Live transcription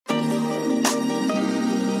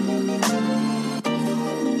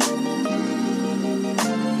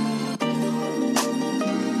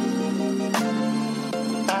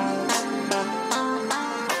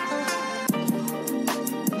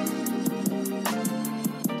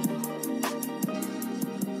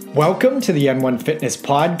Welcome to the N1 Fitness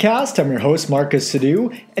Podcast. I'm your host, Marcus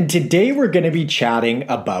Sadu, and today we're going to be chatting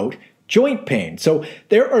about joint pain. So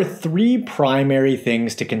there are three primary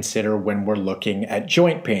things to consider when we're looking at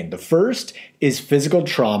joint pain. The first is physical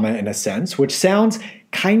trauma in a sense, which sounds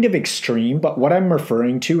kind of extreme, but what I'm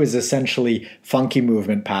referring to is essentially funky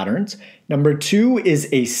movement patterns. Number two is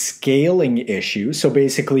a scaling issue. So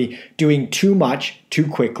basically doing too much too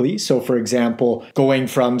quickly. So for example, going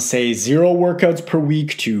from say 0 workouts per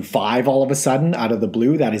week to 5 all of a sudden out of the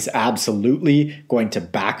blue, that is absolutely going to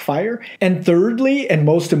backfire. And thirdly, and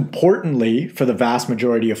most importantly for the vast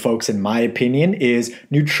majority of folks in my opinion, is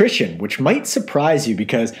nutrition, which might surprise you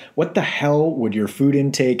because what the hell would your food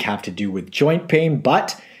intake have to do with joint pain? But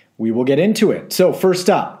we will get into it. So first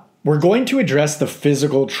up, we're going to address the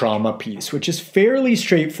physical trauma piece, which is fairly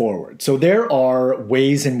straightforward. So there are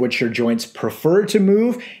ways in which your joints prefer to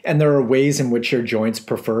move, and there are ways in which your joints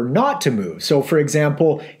prefer not to move. So for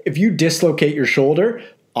example, if you dislocate your shoulder,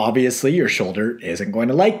 obviously your shoulder isn't going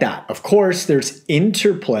to like that. Of course, there's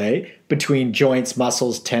interplay between joints,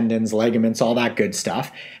 muscles, tendons, ligaments, all that good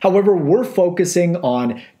stuff. However, we're focusing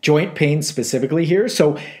on joint pain specifically here.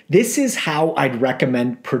 So this is how I'd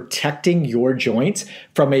recommend protecting your joints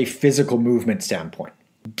from a physical movement standpoint.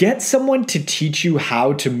 Get someone to teach you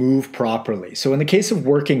how to move properly. So in the case of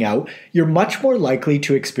working out, you're much more likely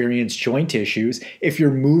to experience joint issues if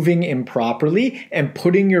you're moving improperly and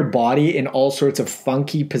putting your body in all sorts of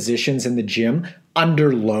funky positions in the gym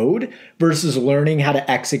under load versus learning how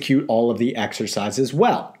to execute all of the exercises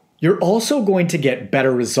well. You're also going to get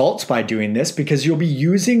better results by doing this because you'll be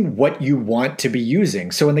using what you want to be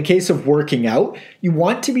using. So in the case of working out, you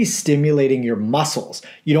want to be stimulating your muscles.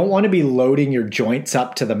 You don't want to be loading your joints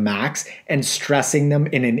up to the max and stressing them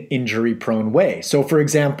in an injury-prone way. So for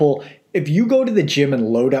example, if you go to the gym and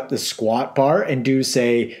load up the squat bar and do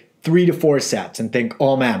say 3 to 4 sets and think,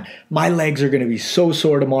 oh man, my legs are going to be so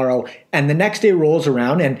sore tomorrow. And the next day rolls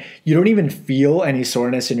around and you don't even feel any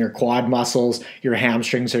soreness in your quad muscles, your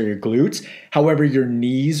hamstrings, or your glutes. However, your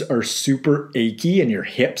knees are super achy and your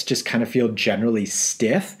hips just kind of feel generally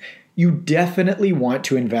stiff. You definitely want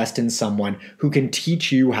to invest in someone who can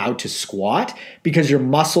teach you how to squat because your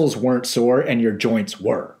muscles weren't sore and your joints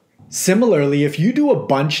were. Similarly, if you do a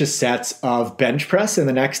bunch of sets of bench press and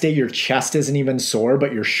the next day your chest isn't even sore,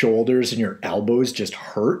 but your shoulders and your elbows just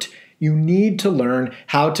hurt, you need to learn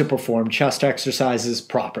how to perform chest exercises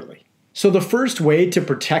properly. So the first way to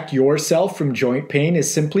protect yourself from joint pain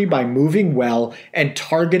is simply by moving well and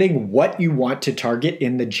targeting what you want to target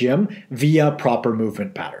in the gym via proper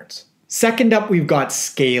movement patterns. Second up, we've got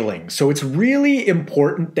scaling. So it's really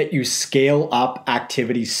important that you scale up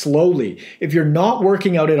activity slowly. If you're not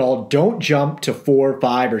working out at all, don't jump to 4,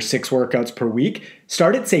 5, or 6 workouts per week.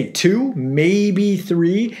 Start at say 2, maybe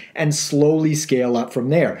 3, and slowly scale up from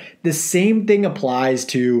there. The same thing applies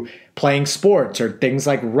to playing sports or things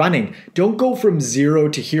like running. Don't go from 0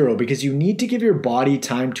 to hero because you need to give your body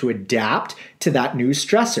time to adapt to that new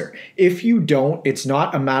stressor. If you don't, it's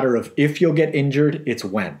not a matter of if you'll get injured, it's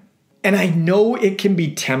when. And I know it can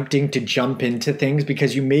be tempting to jump into things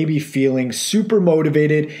because you may be feeling super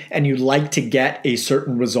motivated and you'd like to get a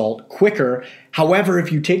certain result quicker. However,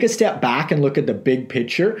 if you take a step back and look at the big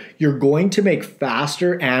picture, you're going to make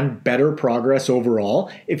faster and better progress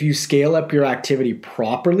overall if you scale up your activity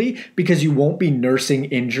properly because you won't be nursing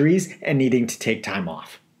injuries and needing to take time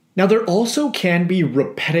off. Now, there also can be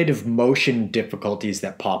repetitive motion difficulties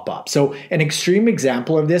that pop up. So an extreme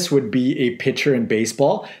example of this would be a pitcher in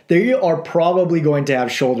baseball. They are probably going to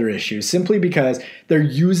have shoulder issues simply because they're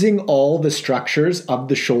using all the structures of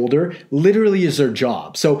the shoulder literally as their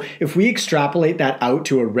job. So if we extrapolate that out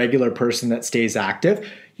to a regular person that stays active,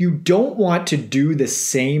 you don't want to do the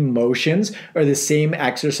same motions or the same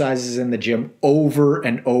exercises in the gym over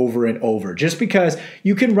and over and over, just because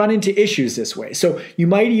you can run into issues this way. So you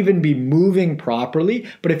might even be moving properly,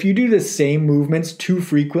 but if you do the same movements too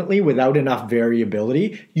frequently without enough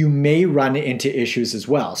variability, you may run into issues as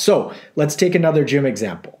well. So let's take another gym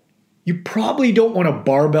example. You probably don't want to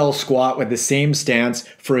barbell squat with the same stance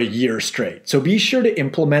for a year straight. So be sure to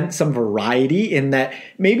implement some variety in that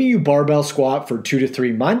maybe you barbell squat for 2 to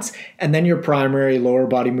 3 months, and then your primary lower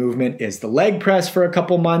body movement is the leg press for a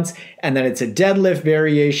couple months, and then it's a deadlift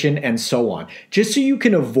variation and so on, just so you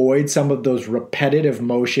can avoid some of those repetitive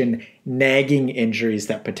motion nagging injuries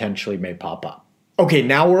that potentially may pop up. Okay,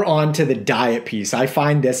 now we're on to the diet piece. I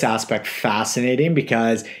find this aspect fascinating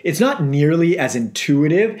because it's not nearly as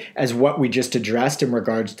intuitive as what we just addressed in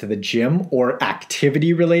regards to the gym or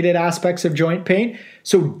activity-related aspects of joint pain.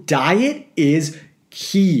 So diet is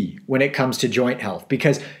key when it comes to joint health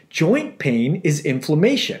because joint pain is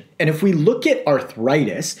inflammation. And if we look at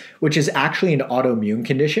arthritis, which is actually an autoimmune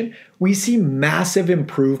condition, we see massive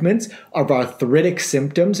improvements of arthritic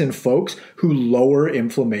symptoms in folks who lower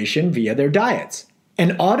inflammation via their diets.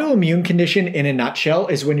 An autoimmune condition in a nutshell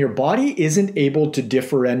is when your body isn't able to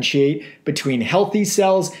differentiate between healthy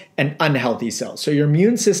cells and unhealthy cells. So your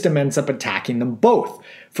immune system ends up attacking them both.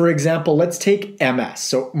 For example, let's take MS,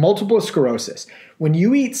 so multiple sclerosis. When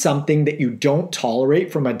you eat something that you don't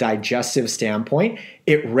tolerate from a digestive standpoint,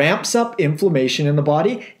 it ramps up inflammation in the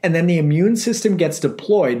body, and then the immune system gets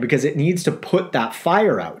deployed because it needs to put that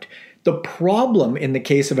fire out. The problem in the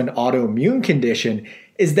case of an autoimmune condition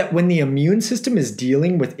is that when the immune system is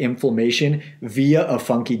dealing with inflammation via a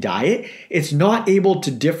funky diet, it's not able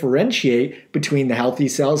to differentiate between the healthy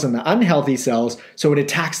cells and the unhealthy cells, so it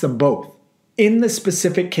attacks them both. In the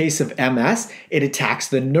specific case of MS, it attacks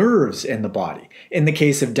the nerves in the body. In the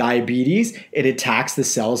case of diabetes, it attacks the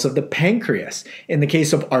cells of the pancreas. In the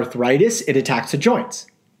case of arthritis, it attacks the joints.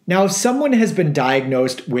 Now, if someone has been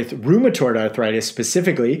diagnosed with rheumatoid arthritis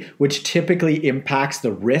specifically, which typically impacts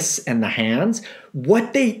the wrists and the hands,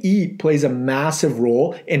 what they eat plays a massive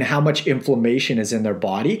role in how much inflammation is in their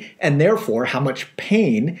body and therefore how much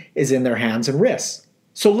pain is in their hands and wrists.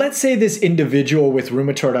 So let's say this individual with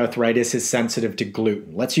rheumatoid arthritis is sensitive to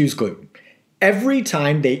gluten. Let's use gluten. Every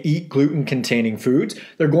time they eat gluten-containing foods,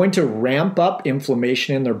 they're going to ramp up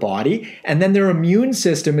inflammation in their body, and then their immune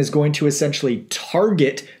system is going to essentially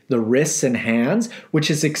target the wrists and hands,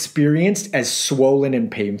 which is experienced as swollen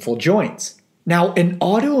and painful joints. Now, an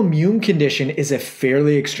autoimmune condition is a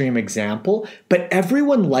fairly extreme example, but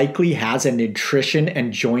everyone likely has a nutrition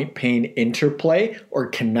and joint pain interplay or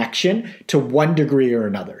connection to one degree or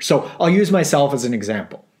another. So I'll use myself as an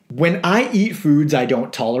example. When I eat foods I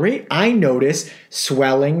don't tolerate, I notice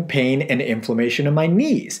swelling, pain, and inflammation in my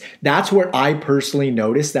knees. That's where I personally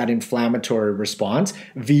notice that inflammatory response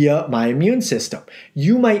via my immune system.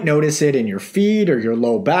 You might notice it in your feet or your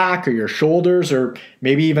low back or your shoulders or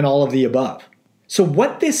maybe even all of the above. So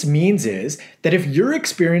what this means is that if you're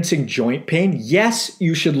experiencing joint pain, yes,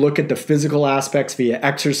 you should look at the physical aspects via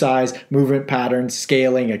exercise, movement patterns,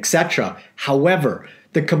 scaling, etc. However,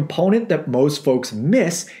 the component that most folks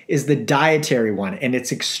miss is the dietary one, and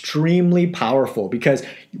it's extremely powerful because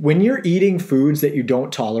when you're eating foods that you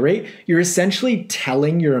don't tolerate, you're essentially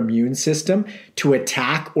telling your immune system to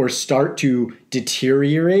attack or start to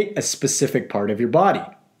deteriorate a specific part of your body.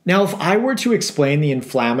 Now, if I were to explain the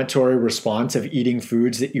inflammatory response of eating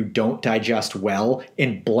foods that you don't digest well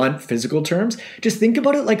in blunt physical terms, just think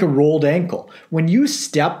about it like a rolled ankle. When you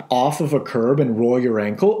step off of a curb and roll your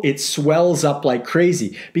ankle, it swells up like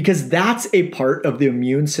crazy because that's a part of the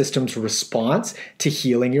immune system's response to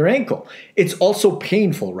healing your ankle. It's also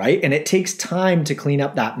painful, right? And it takes time to clean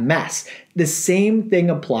up that mess. The same thing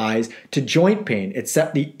applies to joint pain,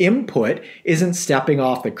 except the input isn't stepping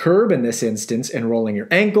off the curb in this instance and rolling your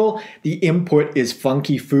ankle. The input is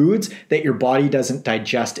funky foods that your body doesn't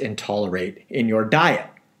digest and tolerate in your diet.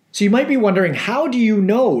 So you might be wondering, how do you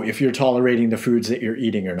know if you're tolerating the foods that you're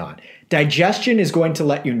eating or not? Digestion is going to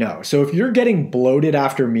let you know. So if you're getting bloated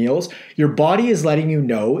after meals, your body is letting you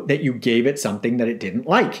know that you gave it something that it didn't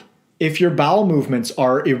like. If your bowel movements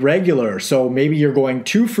are irregular, so maybe you're going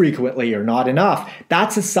too frequently or not enough,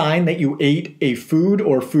 that's a sign that you ate a food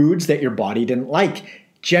or foods that your body didn't like.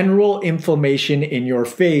 General inflammation in your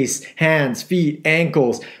face, hands, feet,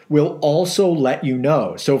 ankles will also let you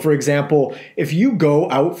know. So for example, if you go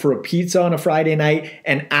out for a pizza on a Friday night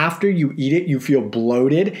and after you eat it, you feel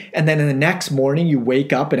bloated, and then in the next morning you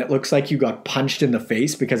wake up and it looks like you got punched in the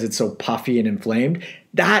face because it's so puffy and inflamed,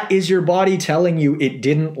 that is your body telling you it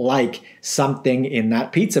didn't like something in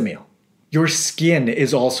that pizza meal. Your skin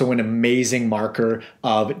is also an amazing marker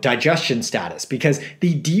of digestion status because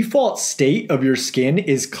the default state of your skin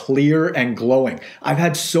is clear and glowing. I've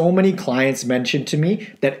had so many clients mention to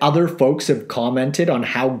me that other folks have commented on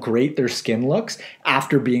how great their skin looks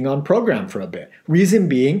after being on program for a bit. Reason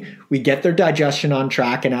being, we get their digestion on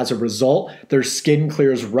track, and as a result, their skin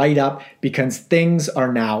clears right up because things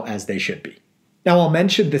are now as they should be. Now, I'll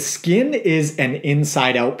mention the skin is an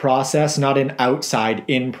inside-out process, not an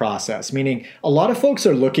outside-in process, meaning a lot of folks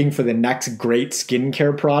are looking for the next great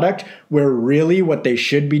skincare product where really what they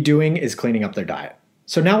should be doing is cleaning up their diet.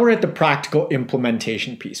 So now we're at the practical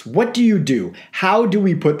implementation piece. What do you do? How do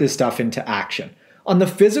we put this stuff into action? On the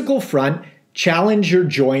physical front, challenge your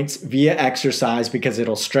joints via exercise because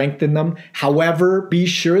it'll strengthen them. However, be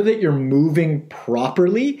sure that you're moving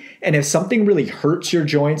properly. And if something really hurts your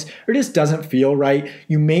joints or just doesn't feel right,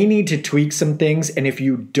 you may need to tweak some things. And if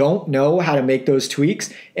you don't know how to make those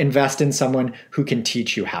tweaks, invest in someone who can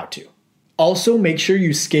teach you how to. Also, make sure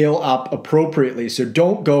you scale up appropriately. So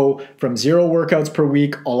don't go from 0 workouts per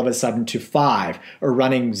week all of a sudden to 5, or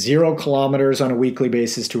running 0 kilometers on a weekly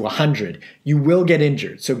basis to 100. You will get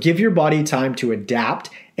injured. So give your body time to adapt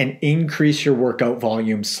and increase your workout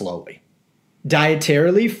volume slowly.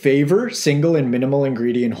 Dietarily, favor single and minimal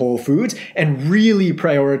ingredient whole foods and really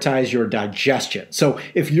prioritize your digestion. So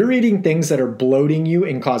if you're eating things that are bloating you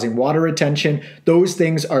and causing water retention, those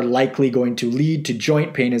things are likely going to lead to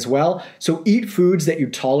joint pain as well. So eat foods that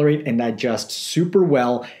you tolerate and digest super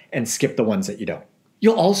well and skip the ones that you don't.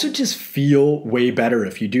 You'll also just feel way better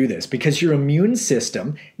if you do this because your immune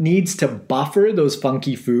system needs to buffer those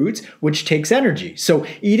funky foods, which takes energy. So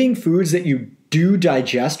eating foods that you do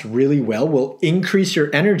digest really well will increase your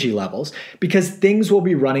energy levels because things will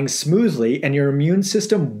be running smoothly and your immune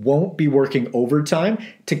system won't be working overtime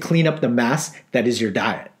to clean up the mess that is your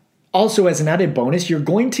diet. Also, as an added bonus, you're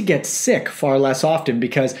going to get sick far less often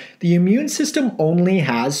because the immune system only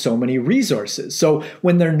has so many resources. So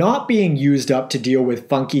when they're not being used up to deal with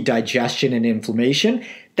funky digestion and inflammation,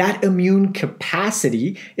 that immune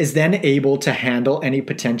capacity is then able to handle any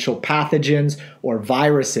potential pathogens or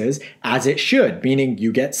viruses as it should, meaning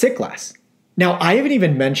you get sick less. Now, I haven't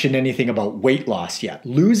even mentioned anything about weight loss yet.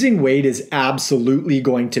 Losing weight is absolutely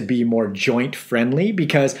going to be more joint friendly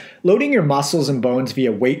because loading your muscles and bones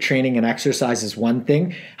via weight training and exercise is one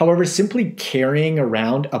thing. However, simply carrying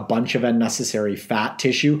around a bunch of unnecessary fat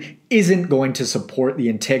tissue isn't going to support the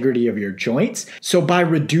integrity of your joints. So by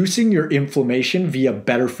reducing your inflammation via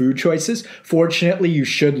better food choices, fortunately, you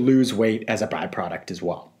should lose weight as a byproduct as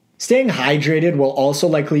well. Staying hydrated will also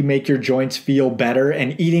likely make your joints feel better,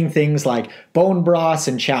 and eating things like bone broths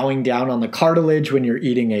and chowing down on the cartilage when you're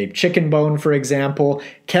eating a chicken bone, for example,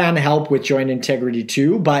 can help with joint integrity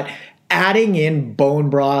too. But adding in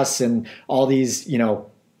bone broths and all these,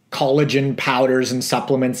 collagen powders and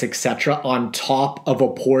supplements, etc., on top of a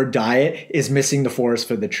poor diet is missing the forest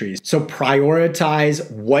for the trees. So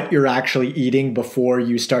prioritize what you're actually eating before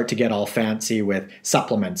you start to get all fancy with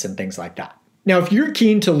supplements and things like that. Now, if you're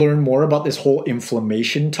keen to learn more about this whole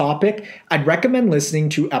inflammation topic, I'd recommend listening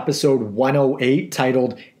to episode 108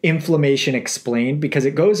 titled Inflammation Explained because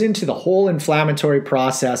it goes into the whole inflammatory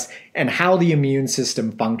process and how the immune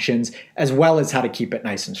system functions, as well as how to keep it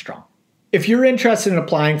nice and strong. If you're interested in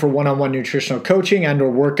applying for one-on-one nutritional coaching and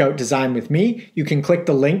or workout design with me, you can click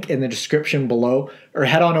the link in the description below or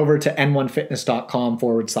head on over to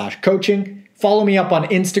n1fitness.com/coaching. Follow me up on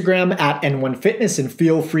Instagram at N1Fitness and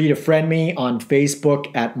feel free to friend me on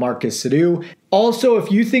Facebook at Marcus Sadu. Also,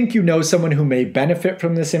 if you think you know someone who may benefit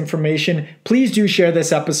from this information, please do share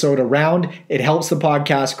this episode around. It helps the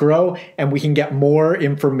podcast grow and we can get more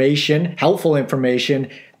information, helpful information,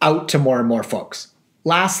 out to more and more folks.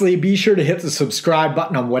 Lastly, be sure to hit the subscribe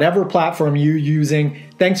button on whatever platform you're using.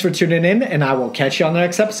 Thanks for tuning in and I will catch you on the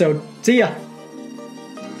next episode. See ya.